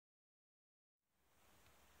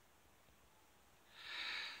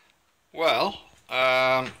Well,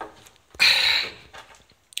 thought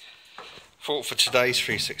for today's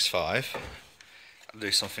 365 I'll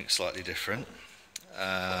do something slightly different.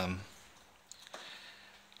 For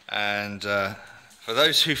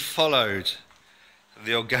those who followed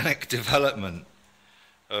the organic development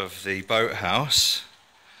of the Boathouse,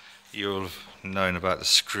 you'll have known about the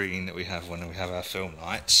screen that we have when we have our film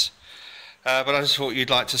nights. But I just thought you'd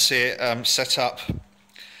like to see it set up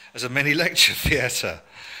as a mini lecture theatre.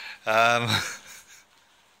 I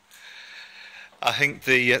think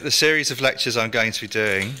the series of lectures I'm going to be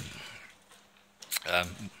doing,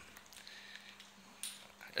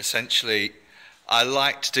 essentially, I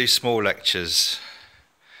like to do small lectures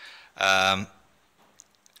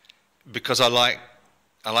because I like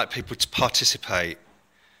people to participate,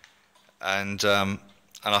 and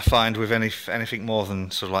I find with anything more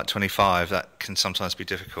than sort of like 25, that can sometimes be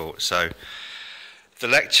difficult. So the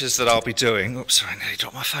lectures that I'll be doing, oops, sorry, I nearly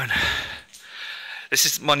dropped my phone. This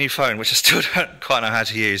is my new phone, which I still don't quite know how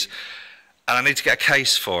to use, and I need to get a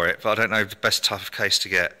case for it, but I don't know the best type of case to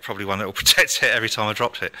get. Probably one that will protect it every time I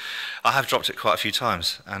dropped it. I have dropped it quite a few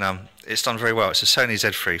times, and it's done very well. It's a Sony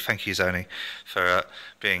Z3. Thank you, Sony, for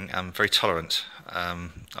being very tolerant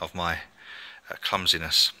of my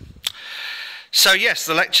clumsiness. So yes,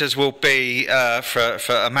 the lectures will be for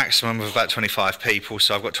a maximum of about 25 people.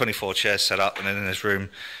 So I've got 24 chairs set up, and then there's room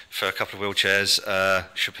for a couple of wheelchairs,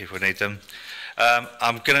 should people need them.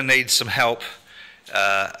 I'm going to need some help,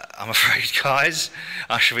 I'm afraid, guys.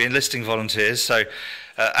 I shall be enlisting volunteers. So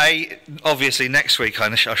obviously next week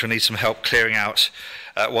I shall need some help clearing out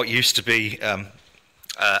what used to be a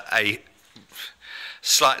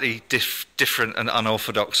slightly different and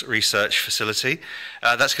unorthodox research facility.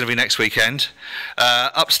 That's going to be next weekend.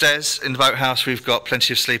 Upstairs in the Boathouse we've got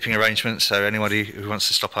plenty of sleeping arrangements, so anybody who wants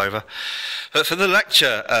to stop over. But for the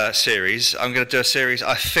lecture series, I'm going to do a series,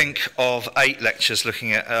 I think, of 8 lectures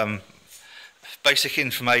looking at basic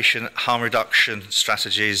information, harm reduction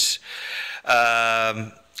strategies.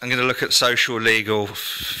 I'm going to look at social, legal,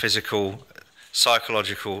 physical,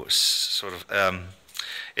 psychological sort of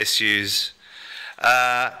issues.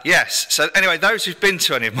 Yes, so anyway, those who've been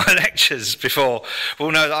to any of my lectures before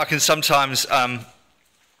will know that I can sometimes, I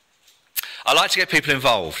like to get people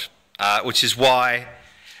involved, which is why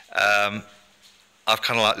I've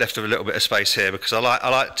kind of like left a little bit of space here, because I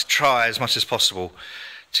like to try as much as possible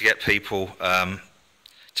to get people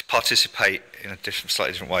to participate in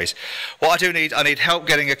slightly different ways. What I do need, I need help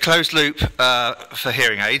getting a closed loop for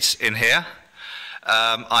hearing aids in here.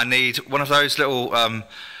 I need one of those little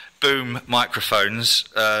boom microphones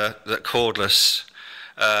that are cordless,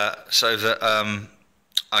 so that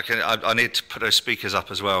I need to put those speakers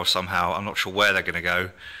up as well somehow. I'm not sure where they're going to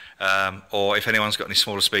go, or if anyone's got any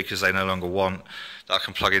smaller speakers they no longer want, that I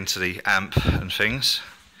can plug into the amp and things.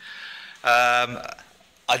 I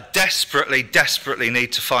desperately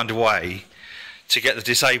need to find a way to get the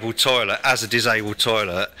disabled toilet as a disabled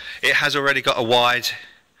toilet. It has already got a wide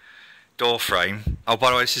door frame. Oh,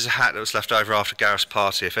 by the way, this is a hat that was left over after Gareth's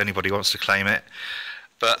party, if anybody wants to claim it.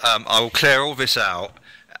 But I will clear all this out,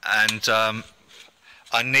 and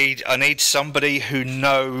I need somebody who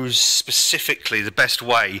knows specifically the best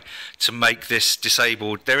way to make this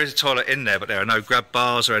disabled. There is a toilet in there, but there are no grab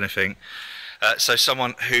bars or anything. So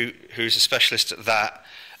someone who's a specialist at that.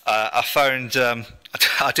 I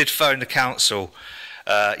did phone the council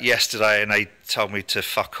yesterday, and they told me to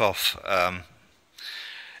fuck off.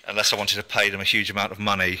 Unless I wanted to pay them a huge amount of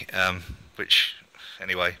money, which,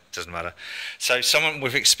 anyway, doesn't matter. So someone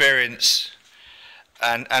with experience,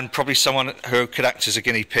 and probably someone who could act as a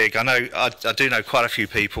guinea pig. I do know quite a few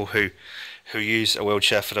people who use a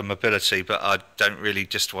wheelchair for their mobility, but I don't really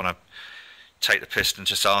just want to take the piss and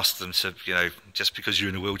just ask them to, just because you're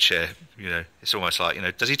in a wheelchair, it's almost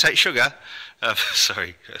like, does he take sugar?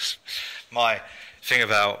 Sorry, that's my thing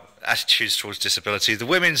about attitudes towards disability. The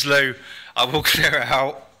women's loo, I will clear it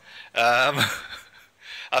out.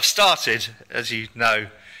 I've started, as you know,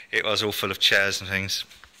 it was all full of chairs and things.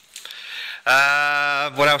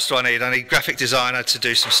 What else do I need? I need a graphic designer to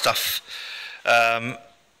do some stuff. I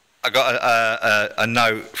got a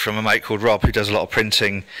note from a mate called Rob who does a lot of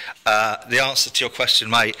printing. The answer to your question,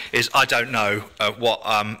 mate, is I don't know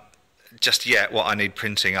just yet what I need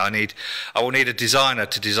printing. I will need a designer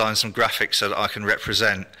to design some graphics so that I can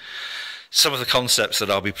represent some of the concepts that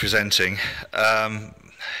I'll be presenting.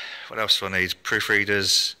 What else do I need?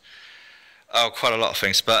 Proofreaders. Oh, quite a lot of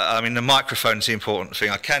things. But I mean, the microphone's the important thing.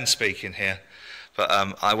 I can speak in here, but I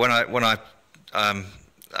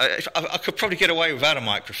could probably get away without a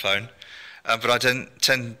microphone, but I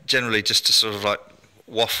tend generally just to sort of like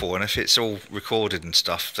waffle, and if it's all recorded and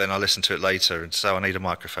stuff, then I listen to it later, and so I need a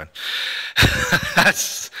microphone.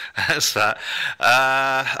 that's that.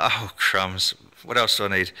 Oh crumbs! What else do I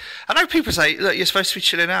need? I know people say, look, you're supposed to be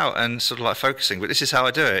chilling out and sort of like focusing, but this is how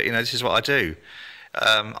I do it. You know, this is what I do.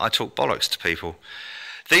 I talk bollocks to people.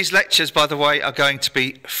 These lectures, by the way, are going to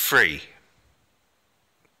be free.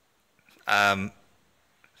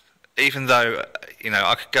 Even though, you know,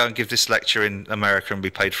 I could go and give this lecture in America and be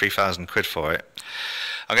paid 3,000 quid for it,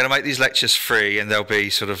 I'm going to make these lectures free, and there'll be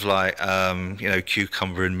sort of like, you know,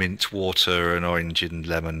 cucumber and mint water and orange and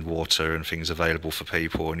lemon water and things available for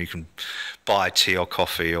people, and you can buy tea or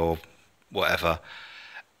coffee or whatever.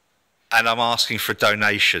 And I'm asking for a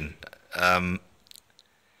donation. And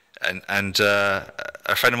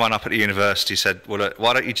a friend of mine up at the university said, well, look,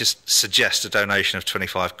 why don't you just suggest a donation of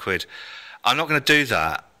 25 quid? I'm not going to do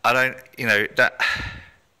that. I don't, you know, that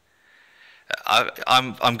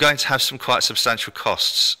I'm going to have some quite substantial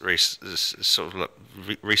costs. Sort of like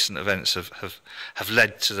recent events have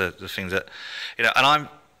led to the thing that, you know, and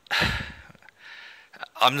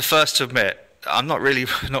I'm the first to admit I'm not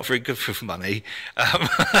very good with money. I'm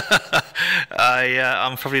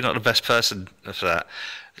probably not the best person for that.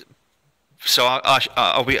 So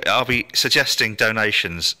I'll be suggesting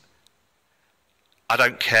donations. I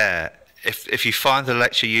don't care. If you find the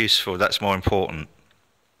lecture useful, that's more important.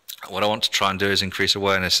 What I want to try and do is increase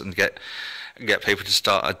awareness and get people to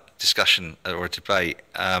start a discussion or a debate.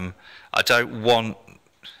 I don't want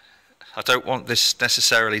this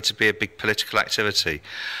necessarily to be a big political activity.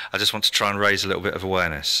 I just want to try and raise a little bit of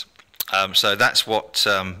awareness. So that's what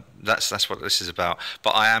this is about.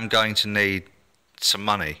 But I am going to need some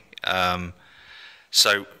money.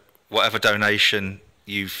 So whatever donation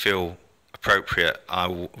you feel appropriate, I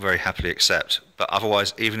will very happily accept. But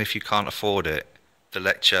otherwise, even if you can't afford it, the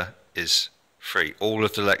lecture is free. All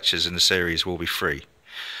of the lectures in the series will be free.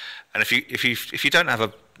 And if you don't have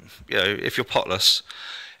a, you know, if you're potless,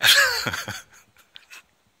 at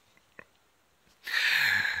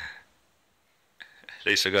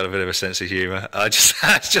least I've got a bit of a sense of humour. I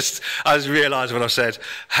just realised when I said,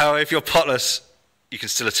 how if you're potless, you can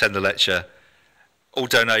still attend the lecture. All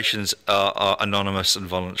donations are anonymous and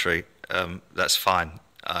voluntary. That's fine,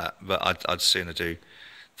 but I'd sooner do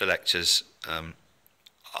the lectures.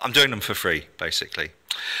 I'm doing them for free, basically.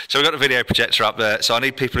 So we've got the video projector up there. So I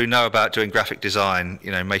need people who know about doing graphic design, you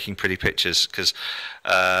know, making pretty pictures, because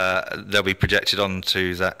they'll be projected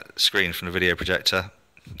onto that screen from the video projector.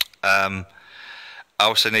 I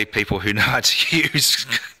also need people who know how to use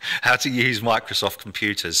Microsoft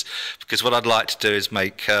computers, because what I'd like to do is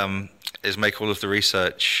make all of the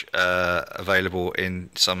research available in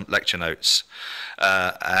some lecture notes,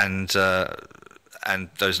 and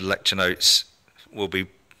those lecture notes will be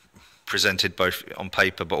presented both on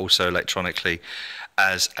paper but also electronically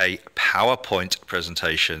as a PowerPoint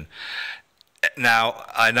presentation. Now,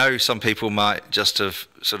 I know some people might just have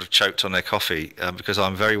sort of choked on their coffee because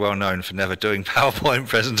I'm very well known for never doing PowerPoint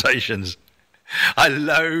presentations. I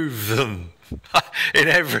loathe them in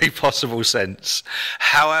every possible sense.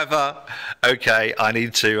 However, okay, I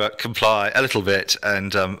need to comply a little bit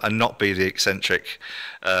and not be the eccentric,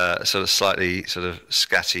 sort of slightly sort of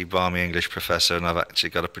scatty, balmy English professor, and I've actually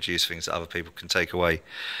got to produce things that other people can take away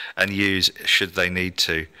and use should they need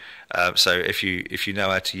to. So if you know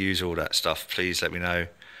how to use all that stuff, please let me know.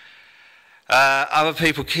 Other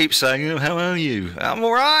people keep saying, oh, how are you? I'm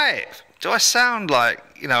all right. Do I sound like,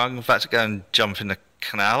 you know, I'm about to go and jump in the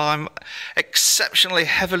canal? I'm exceptionally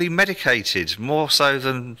heavily medicated, more so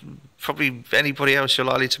than probably anybody else you're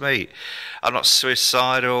likely to meet. I'm not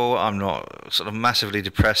suicidal, I'm not sort of massively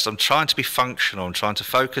depressed. I'm trying to be functional, I'm trying to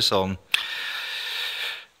focus on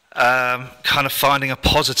kind of finding a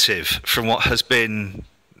positive from what has been,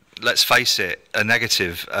 let's face it, a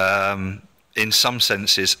negative in some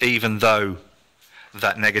senses, even though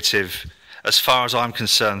that negative, as far as I'm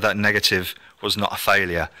concerned, that negative was not a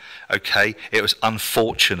failure. Okay, it was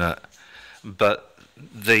unfortunate, but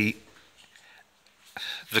the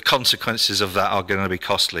consequences of that are going to be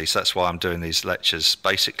costly. So that's why I'm doing these lectures,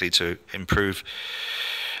 basically to improve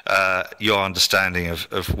your understanding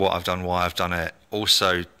of what I've done, why I've done it.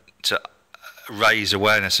 Also to raise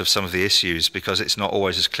awareness of some of the issues, because it's not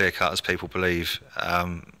always as clear-cut as people believe.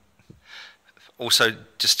 Also,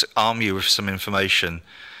 just to arm you with some information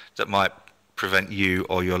that might prevent you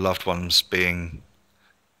or your loved ones being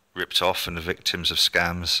ripped off and the victims of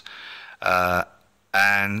scams.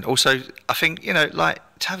 And also, I think, you know, like,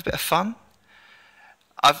 to have a bit of fun.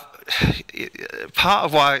 Part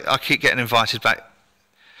of why I keep getting invited back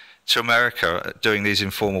to America doing these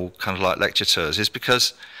informal kind of like lecture tours is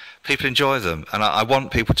because people enjoy them, and I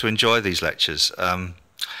want people to enjoy these lectures.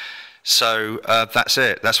 So that's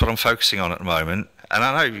it. That's what I'm focusing on at the moment. And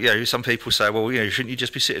I know, some people say, well, shouldn't you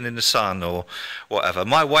just be sitting in the sun or whatever?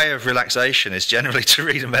 My way of relaxation is generally to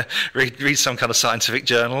read some kind of scientific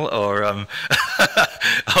journal, or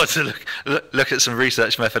or to look at some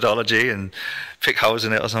research methodology and pick holes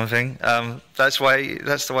in it or something. That's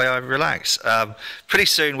the way I relax. Pretty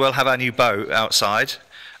soon we'll have our new boat outside,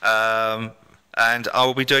 and I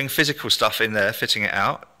will be doing physical stuff in there, fitting it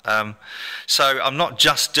out. So I'm not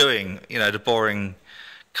just doing, the boring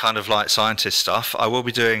kind of like scientist stuff. I will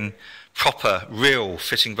be doing proper, real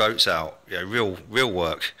fitting boats out, real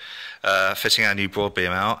work, fitting our new broad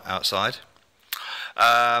beam outside.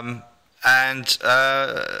 And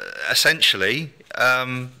essentially,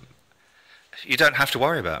 you don't have to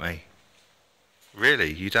worry about me.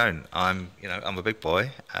 Really, you don't. I'm a big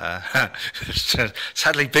boy.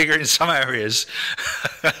 Sadly, bigger in some areas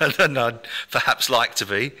than I'd perhaps like to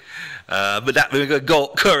be. But that we've got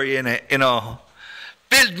Galt Curry in it,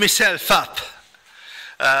 build myself up.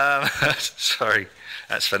 Sorry,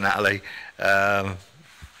 that's for Natalie.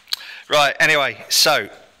 Right. Anyway, so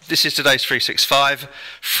this is today's 365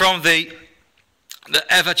 from the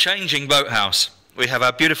ever-changing Boathouse. We have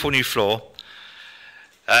our beautiful new floor.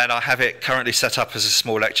 And I have it currently set up as a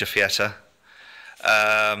small lecture theatre.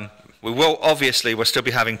 We'll still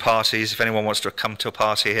be having parties if anyone wants to come to a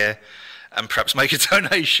party here and perhaps make a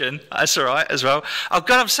donation. That's all right as well. Oh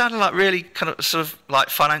God, I'm sounding like really kind of sort of like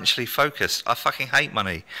financially focused. I fucking hate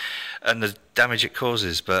money and the damage it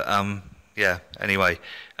causes. But yeah, anyway,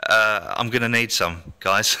 I'm going to need some,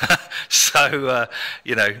 guys. So,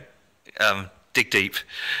 dig deep.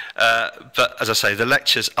 But as I say, the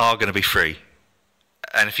lectures are going to be free.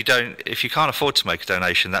 And if you can't afford to make a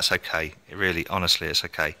donation, that's okay. Really, honestly, it's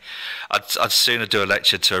okay. I'd sooner do a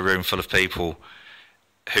lecture to a room full of people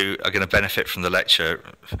who are going to benefit from the lecture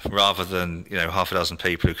rather than half a dozen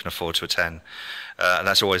people who can afford to attend. And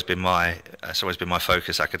that's always been my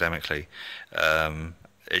focus academically.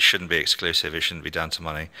 It shouldn't be exclusive. It shouldn't be down to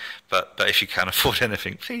money. But if you can afford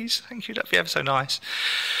anything, please, thank you. That'd be ever so nice.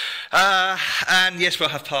 And yes, we'll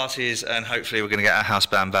have parties, and hopefully we're going to get our house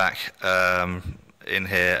band back in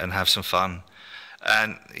here and have some fun.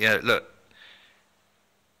 And look,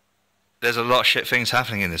 there's a lot of shit things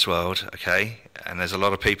happening in this world, okay? And there's a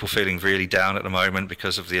lot of people feeling really down at the moment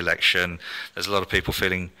because of the election. There's a lot of people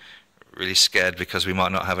feeling really scared because we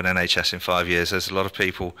might not have an NHS in 5 years. There's a lot of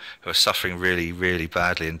people who are suffering really, really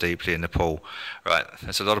badly and deeply in Nepal, right?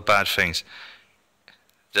 There's a lot of bad things.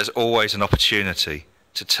 There's always an opportunity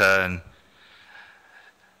to turn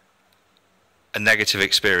a negative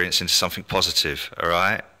experience into something positive, all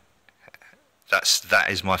right? That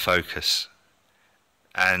is my focus.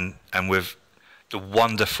 And with the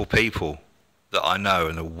wonderful people that I know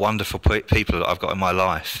and the wonderful people that I've got in my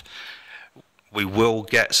life, we will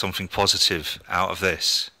get something positive out of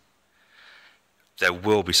this. There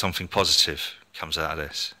will be something positive comes out of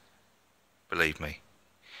this. Believe me.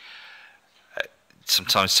 It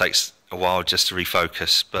sometimes takes a while just to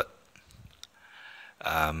refocus, but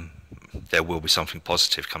there will be something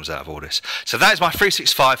positive comes out of all this. So that is my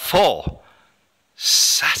 365 for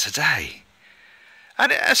Saturday.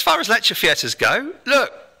 And as far as lecture theatres go,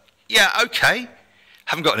 look, yeah, okay.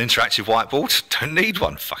 Haven't got an interactive whiteboard. Don't need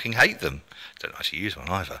one. Fucking hate them. Don't actually use one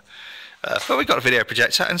either. But we've got a video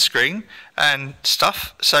projector and screen and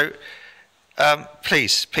stuff. So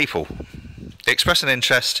please, people, express an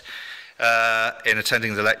interest in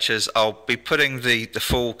attending the lectures. I'll be putting the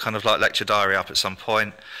full kind of like lecture diary up at some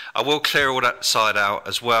point. I will clear all that side out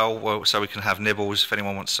as well, so we can have nibbles if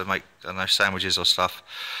anyone wants to make, I don't know, sandwiches or stuff.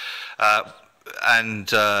 And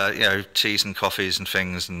teas and coffees and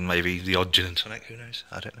things, and maybe the odd gin and tonic, who knows,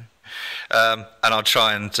 I don't know. And I'll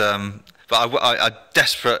try and, but I'm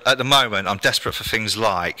desperate, at the moment, I'm desperate for things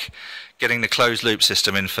like getting the closed loop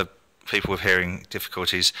system in for people with hearing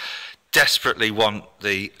difficulties. Desperately want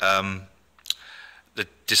the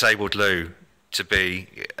disabled loo to be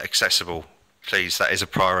accessible, please, that is a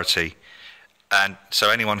priority. And so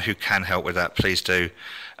anyone who can help with that, please do.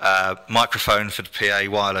 Microphone for the PA,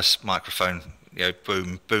 wireless microphone,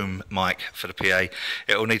 boom mic for the PA.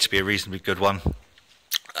 It will need to be a reasonably good one.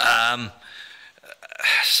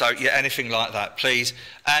 So yeah, anything like that, please.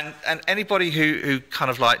 And anybody who kind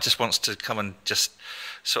of like just wants to come and just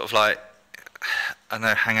sort of like, I don't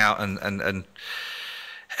know, hang out and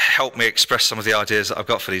help me express some of the ideas that I've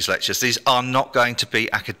got for these lectures. These are not going to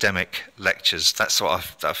be academic lectures. That's what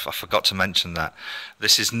I forgot to mention that.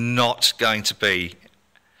 This is not going to be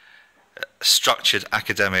a structured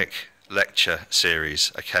academic lecture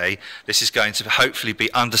series, okay? This is going to hopefully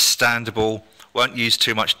be understandable, Won't use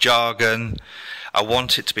too much jargon. I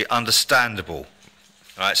want it to be understandable.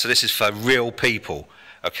 All right, so this is for real people,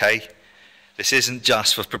 okay? This isn't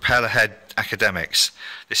just for propeller-head academics.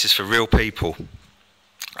 This is for real people.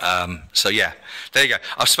 So yeah, there you go.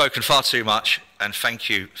 I've spoken far too much, and thank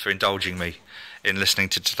you for indulging me in listening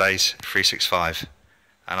to today's 365.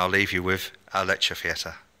 And I'll leave you with our lecture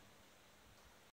theatre.